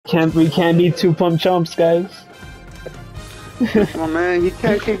We can't be two pump chumps, guys. Oh man, you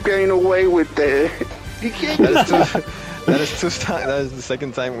can't keep getting away with it. You can't. That is the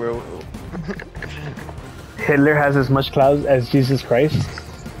second time we're. Hitler has as much clout as Jesus Christ.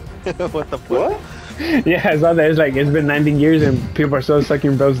 What the fuck? What? Yeah, I saw that. It's like it's been 19 years and people are still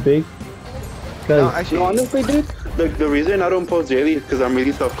sucking bro's dick. No, actually, No, honestly, dude, the reason I don't post daily is because I'm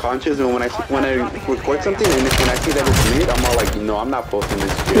really self-conscious, and when I record something and I see that it's made, I'm all like, no, I'm not posting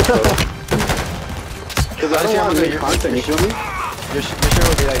this shit. Because I don't want to make content. You feel me? your shit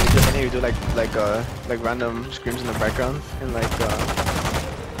would be like just funny. You do like random screams in the background and like.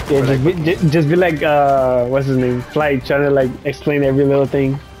 Yeah, just be like what's his name? Flight, trying to like explain every little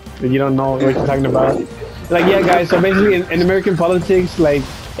thing that you don't know what you're talking about. Like, yeah, guys. So basically, in American politics, like.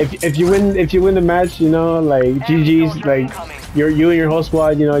 If you win the match, you know, like GG's, like you and your whole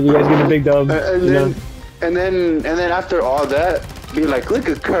squad, you know, you guys get a big dub. And then after all that, be like, look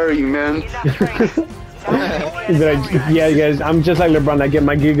at Curry, man. Like, yeah, guys, I'm just like LeBron. I get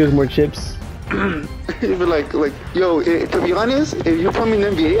my gigas more chips. You'd be like, yo, to be honest, if you put me in the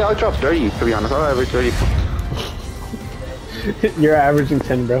NBA, I'll drop 30. To be honest, I'll average 30. You're averaging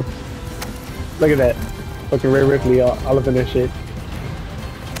 10, bro. Look at that, fucking Ray Ripley, all up in that shit.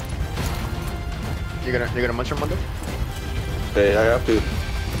 You're gonna munch him, Mondo? Hey, I have to.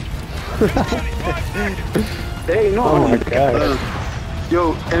 Hey, no. Oh my god.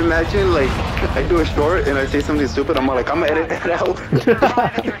 Yo, imagine like I do a short and I say something stupid. I'm like, I'm gonna edit that out.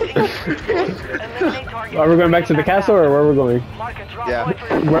 Are we going back to the castle or where are we going? Yeah.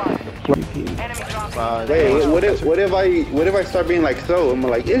 Wait, what if I start being like so? I'm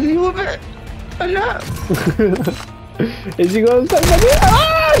like, is he over? Enough. Is he going?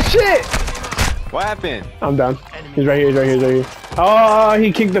 Ah, shit! What happened? I'm down. He's right here. He's right here. He's right here. Oh, he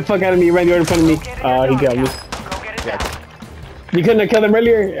kicked the fuck out of me right in front of me. He got me. Yeah. You couldn't have killed him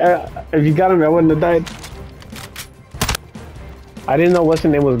earlier. If you got him, I wouldn't have died. I didn't know what's her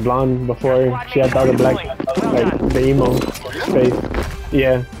name was blonde before she had all the black, like the emo face.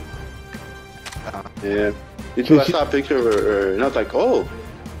 Yeah. Yeah. You two, I saw a picture of her, and I was like, oh,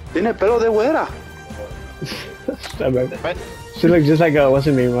 tiene pelo de güera. What? She looked just like what's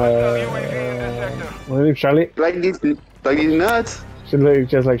her name? What's her name? Charlotte. Like these nuts. She looked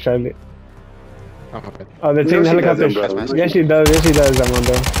just like Charlotte. Oh, okay. Oh, they're taking the helicopter. Yes, she does. Yes, she does,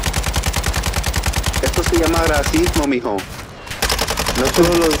 Armando. Esto se llama racismo, mijo. No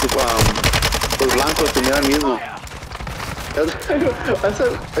todos los blancos tenían el mismo.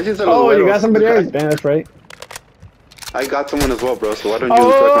 Oh, you got somebody else? Damn, that's right. I got someone as well, bro, so why don't you suck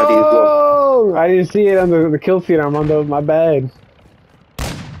my D as well? Oh, I didn't see it on the kill feed, Armando. My bad.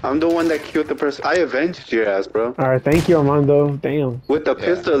 I'm the one that killed the person. I avenged your ass, bro. Alright, thank you, Armando. Damn. With the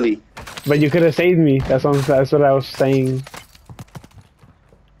pistol. But you could have saved me. That's what I was saying.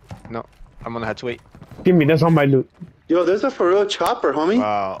 No, I'm gonna have to wait. Give me, that's all my loot. Yo, there's a for real chopper, homie.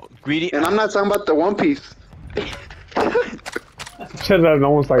 Wow, greedy. And I'm not talking about the One Piece. Shut up, no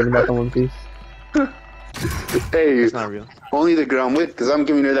one's talking about the One Piece. Hey, It's not real. only the girl I'm with, because I'm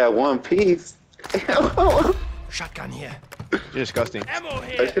giving her that One Piece. Shotgun here. You're disgusting.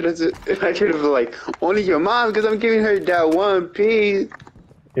 I should have like, only your mom, because I'm giving her that One Piece.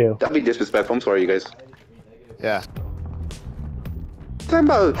 Ew. That'd be disrespectful. I'm sorry, you guys. Yeah. Talking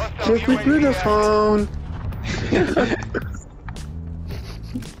about kiss me through the phone.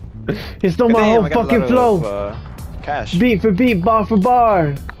 He stole my whole fucking flow. Cash. Beat for beat, bar for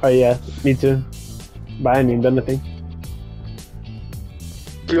bar. Oh yeah, me too. But I ain't even done nothing.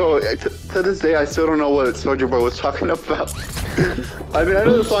 Yo, to this day, I still don't know what Soldier Boy was talking about. I mean, I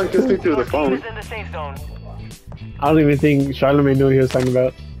know the song "Kiss Me Through the Phone." I don't even think Charlamagne knew what he was talking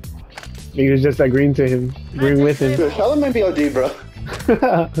about. He was just agreeing to him, agreeing with him. Dude, Charlamagne be OG, bro.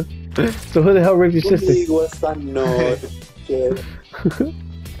 So who the hell raped your sister?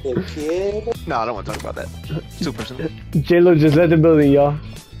 No, I don't want to talk about that. It's too personal. J-Lo just left the building, y'all.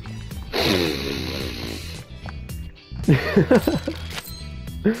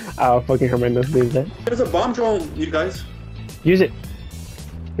 I'll fucking hurt my nose doing that. There's a bomb drone, you guys. Use it.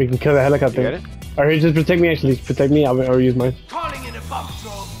 We can kill the helicopter. You get it? Or here, just protect me actually. Protect me, I'll use mine. Calling in a bomb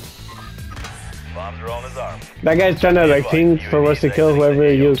drone. Bomb drone is armed. That guy's trying to like ping for us to kill whoever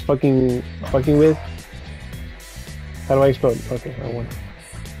he was fucking with. How do I explode? Okay, I won.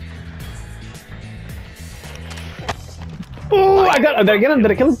 Oh, I got him. Did I get him?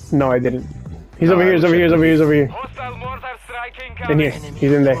 Did I kill him? No, I didn't. He's over here, he's over here, he's over here, he's over here. In here.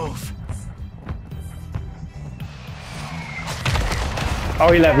 He's in there.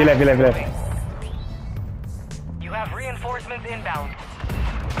 Oh, he left. You have reinforcements inbound.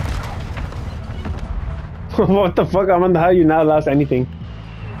 What the fuck? I'm on the hell you not lost anything.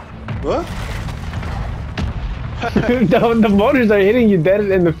 What? The motors are hitting you dead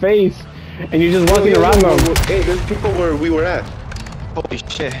in the face, and you're just walking around them. Hey, there's people where we were at. Holy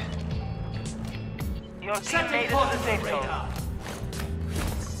shit. Your team made it to the safe zone.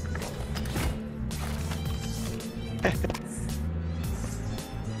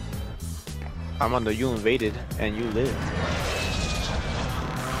 I'm on the you invaded and you live.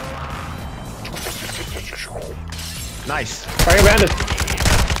 Nice. Right behind us.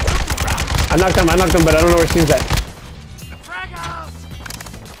 I knocked him, but I don't know where Steam's at.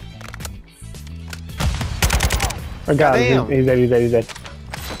 Oh god, Damn. he's dead.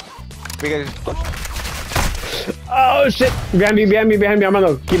 We got. Oh shit! Behind me, I'm on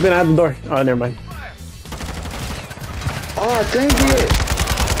the. Keep an eye out the door. Oh, never mind. Oh, dang it!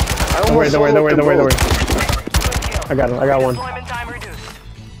 Don't worry. I got one. Deployment time reduced.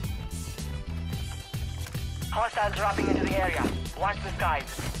 Hostiles dropping into the area. Watch the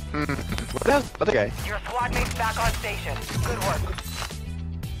skies. What the hell? Other guy. Your squad mates back on station. Good work.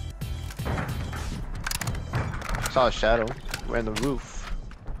 Saw a shadow. We're in the roof.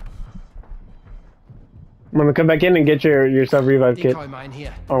 I'm gonna come back in and get your self revive kit. Decoy mine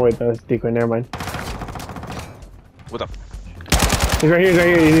here. Oh wait, that's decoy. Never mind. What the? He's right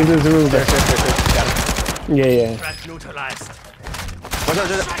here. He's in the room there. Got him. Yeah. Threat neutralized. What's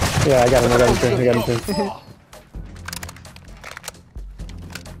up? Yeah, I got him too.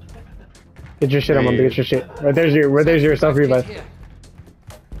 Get your shit, Armando. Get your shit. Right there's your self revive. Here.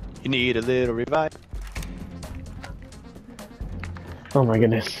 You need a little revive. Oh my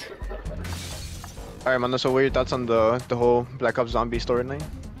goodness. Alright, Mando, so what are your thoughts on the whole Black Ops Zombie storyline?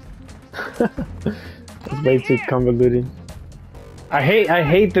 It's way too convoluted. I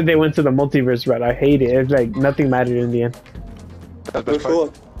hate that they went to the multiverse route. I hate it. It's like nothing mattered in the end. That's the best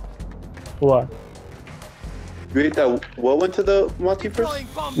part. What? You hate that what went to the multiverse? Throwing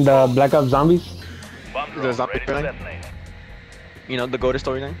bomb The Black Ops Zombies? Bomb The drone zombie ready to storyline? detonate. You know, the go-to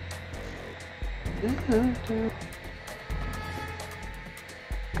storyline?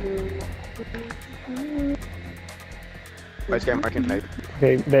 Let's get marking type.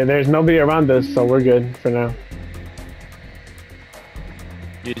 Okay, there's nobody around us, so we're good for now.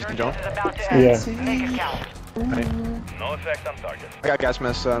 You just Your jump. shift is about to end. Yeah. Make it count. No effect on target. I got gas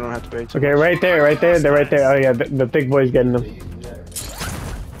mask, so I don't have to pay. Okay, right there. They're right there. Oh yeah, the thick boy's getting them.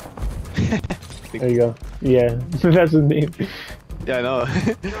 There you go. Yeah, that's his name. Yeah, I know.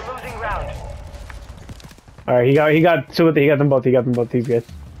 You're losing ground. All right, he got two. He got them both. He's good.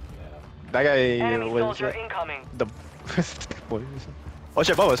 That guy Enemy was soldier incoming. the. Oh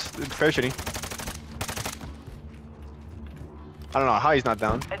shit, Boas, parachuting. I don't know how he's not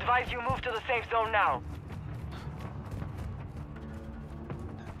down. Advise you move to the safe zone now.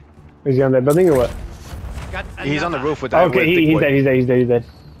 Is he on that building or what? Got He's on the another. roof with that. Okay, with Big he's Boy. dead. He's dead.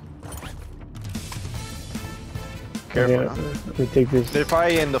 Careful. Yeah, Now. let me take this They're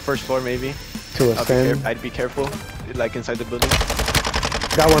probably in the first floor, maybe. to a stand. I'd be careful, like inside the building.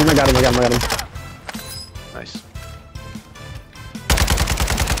 Got one. I got him. Nice.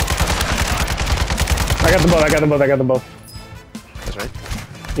 I got them both. That's right.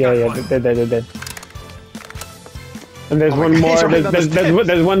 Yeah, they're dead. And there's Oh my one God, more. he's right on the steps.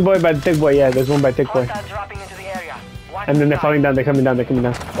 There's one boy by the thick boy. Yeah, there's one by thick boy. Hostiles dropping into the area. Watch And then the they're falling skies. down. They're coming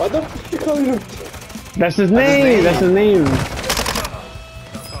down. What the fuck you calling him? That's his name.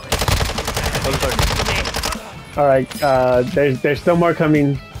 Oh, sorry. All right. There's still more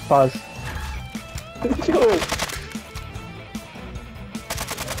coming. Pause. Yo,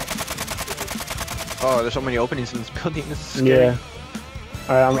 Oh, there's so many openings in this building. This is scary. Yeah.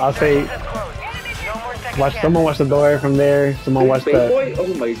 All right. I'll say. That's close. No more second Watch. chances. Someone watch the door from there. Someone watch big the. boy? Oh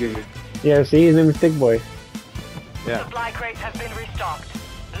my goodness. Yeah. See, his name is Thick Boy. Yeah. Supply crates have been restocked.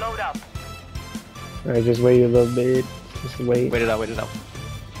 Load up. All right. Just wait a little bit. Just wait. Wait it out.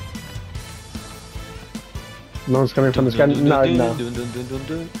 No one's coming from the sky.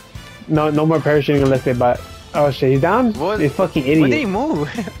 No. No more parachuting unless they buy. Oh shit, he's down? What? You fucking When did he idiot. move?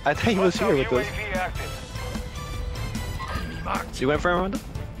 I thought he was here with us. UAV active. You went for him,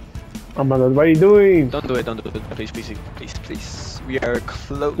 Rondo? What are you doing? Don't do it. Please. We are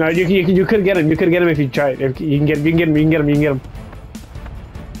close. No, you could get him. You could get him if you tried. If you can get him. You can get him.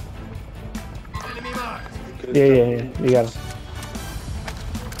 Enemy marked. Yeah. You got him.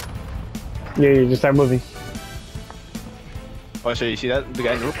 Yeah. Just start moving. Oh, so you see that? The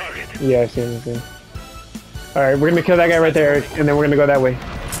guy moved? Yeah, I see him. All right, we're gonna kill that guy right there, Eric, and then we're gonna go that way. Go.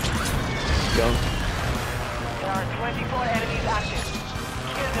 There are 24 enemies active.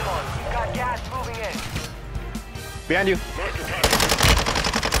 Kill them all. You've got gas moving in. Behind you.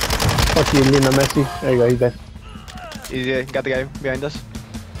 Fuck you, Luna Messi. There you go. He's dead. He's got the guy behind us.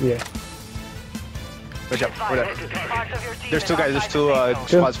 Yeah. Watch out. Where Parts of your team There's is two guys. There's outside two the safe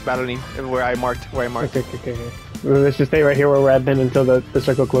zone. squads battling where I marked. Okay. Well, let's just stay right here where we're at then until the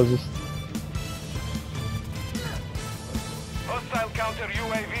circle closes. Hostile counter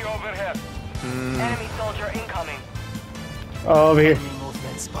UAV overhead. Enemy soldier incoming. Oh, over here. Enemy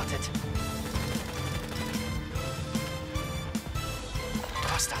movement spotted.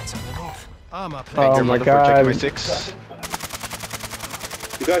 Hostiles on the move. Armor plate. Oh my god. My 6.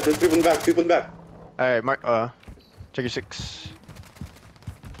 You guys, there's people in the back. People in the back. Alright, Mark. Check your 6.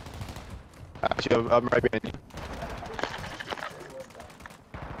 I'm right behind you.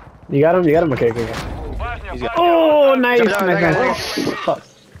 You got him? You got him? Okay. He's got. Oh, nice. Jump down, Nice. Fuck.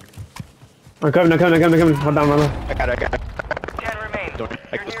 I'm coming. Hold on. I got it. 10 remain. Don't-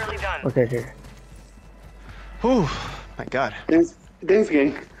 You're nearly done. Okay. Whew. My god. Thanks,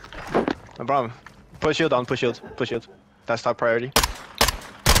 gang. No problem. Push shield on. Push shield. That's top priority.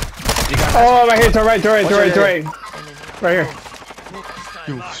 You got Oh, right here. To right. Right here.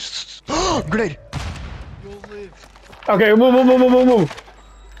 Grenade. Okay, move.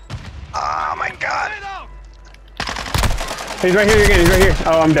 Oh my god. He's right here.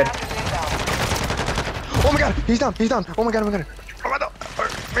 Oh, I'm dead. Oh my god. He's down. Oh my god. Oh my god.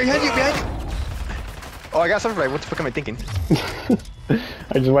 Behind you. Oh, I got something right. What the fuck am I thinking?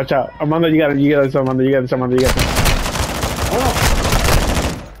 I just watch out. Armando, you got this. Armando, you got this.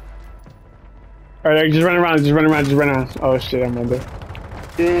 Alright, just run around. Oh shit, Armando.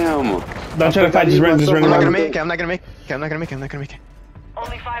 Damn. Don't try to fight, just run I'm not around. gonna make it.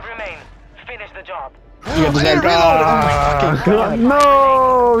 Only 5 remain. Finish the job. You got this guy. God.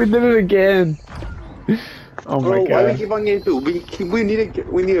 No, we did it again. Oh my Bro, why we god. keep on getting through? We need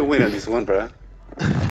to win at this one, bro.